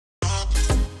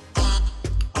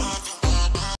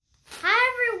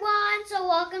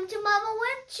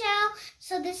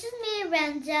So this is me,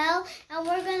 Renzel, and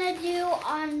we're gonna do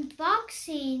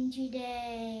unboxing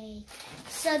today.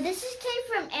 So this came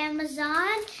from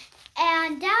Amazon,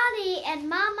 and Daddy and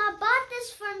Mama bought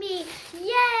this for me.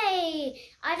 Yay!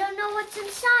 I don't know what's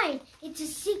inside. It's a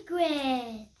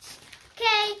secret.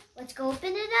 Okay, let's go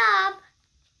open it up.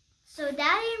 So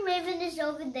Daddy and Raven is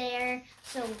over there.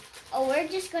 So, we're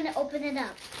just gonna open it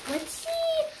up. Let's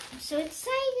see. I'm so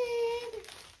excited.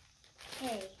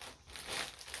 Okay.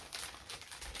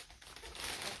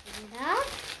 Open it up.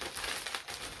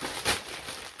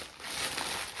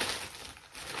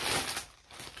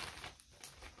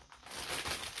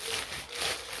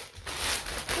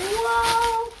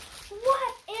 Whoa!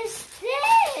 What is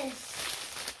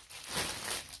this?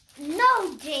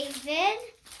 No, David.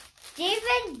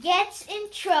 David Gets in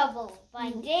Trouble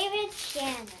by David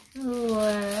Shannon.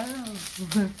 Wow.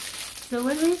 So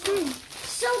what is it?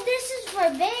 So this is for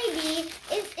baby.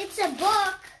 It's a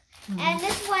book, and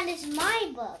this one is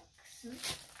my books.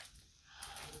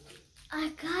 I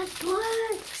got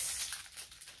books.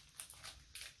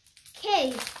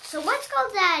 Okay, so let's go,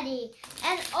 Daddy.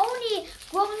 And only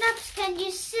grown-ups can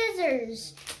use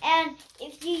scissors. And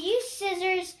if you use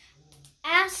scissors,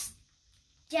 ask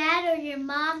Dad or your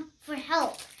mom for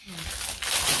help.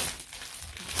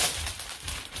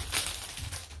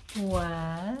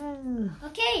 Wow.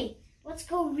 Okay, let's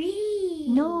go read.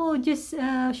 No, just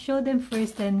show them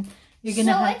first, and you're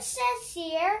gonna. So it says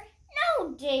here,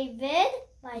 "No, David"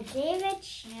 by David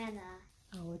Shannon.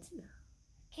 Oh, what's that?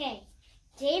 Okay,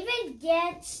 David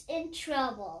Gets in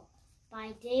Trouble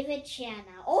by David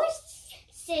Shannon. Always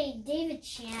say David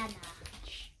Shannon.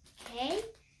 Okay.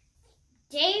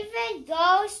 David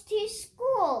Goes to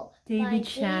School David by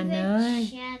Shannon. David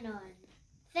Shannon.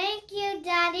 Thank you,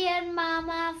 Daddy and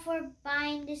Mama, for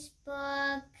buying this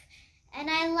book. And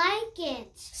I like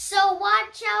it. So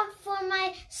watch out for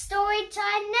my story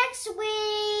time next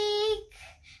week.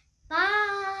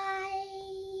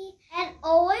 Bye. And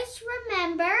always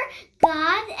remember,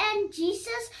 God and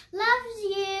Jesus loves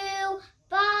you.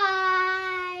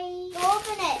 Bye. Go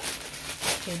open it.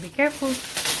 Okay, be careful.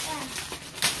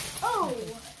 Oh,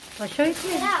 I'll show it to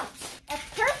get you. out. A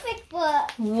perfect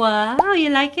book. Wow, you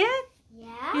like it?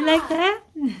 Yeah. You like that?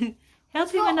 Help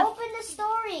Let's go him enough. open the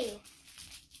story.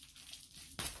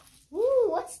 Ooh,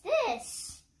 what's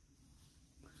this?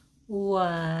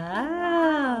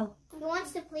 Wow. Who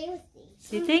wants to play with these?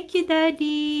 Say thank you,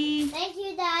 Daddy. Thank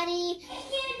you, Daddy. Thank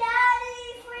you, Daddy,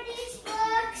 for these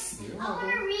books. I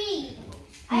want to read.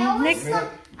 I always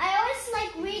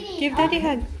like reading. Give Daddy a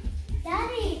hug.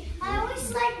 Daddy, I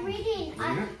always like reading.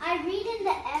 I read in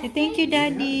the Say thank you,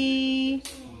 Daddy.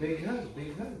 Big hug,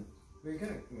 big hug, big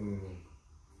hug.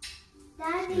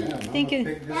 Daddy. Yeah, Mama Thank you.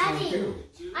 picked this Daddy. one too.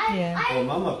 Yeah. Oh,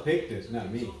 Mama picked this,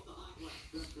 not me.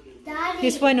 Daddy.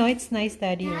 This one, oh, it's nice,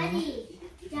 Daddy. Daddy.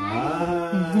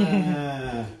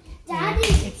 Ah. Daddy.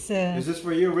 It's Is this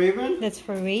for you, Raven? that's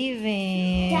for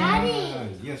Raven.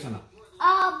 Daddy. Yes or no?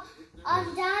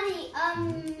 Daddy,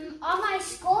 on my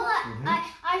school,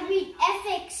 I read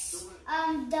ethics,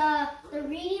 the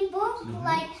reading book,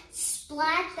 like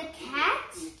Splat the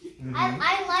Cat.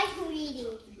 I like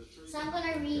reading, so I'm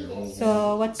gonna read it.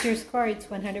 So what's your score? It's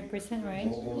 100%, right?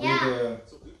 We'll Yeah.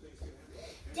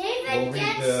 David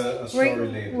read a story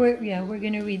later. We're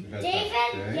gonna read.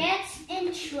 David Gets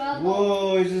in Trouble.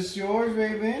 Whoa, is this yours,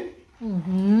 Raven?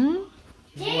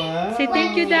 Wow. Say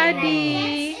thank you, David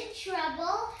Daddy. gets in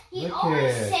trouble. He Look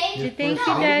always at says, your thank first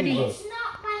you, baby Daddy. book. it's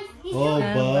not my, he's Oh,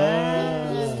 he's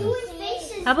bye. doing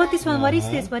faces. How about this one? What is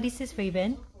Uh-huh. this? What is this,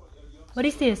 Raven? What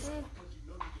is this?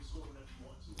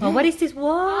 Oh, what is this?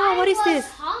 Whoa, what is I this?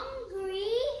 was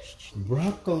hungry.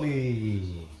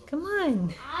 Broccoli. Come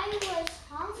on. I was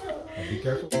hungry. Be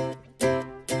careful.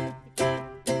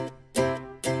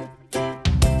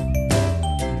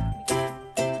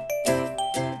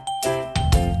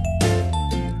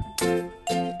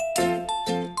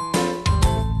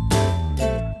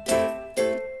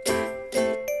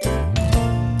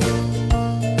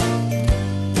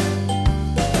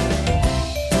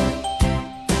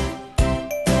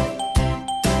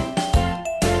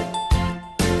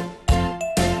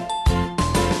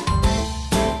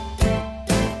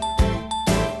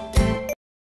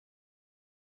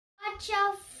 Watch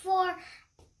out for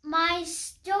my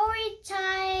story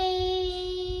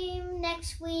time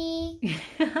next week.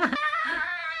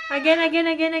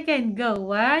 Again. Go.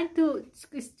 1, 2.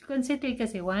 Concentrate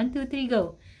kasi. 1, 2, 3,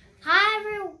 go. Hi,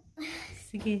 everyone.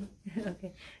 Sige.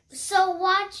 Okay. So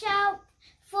watch out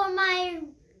for my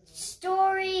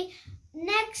story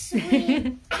next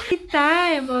week.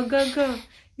 Time. Oh, go.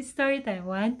 It's story time.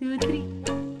 1, 2,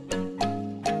 3.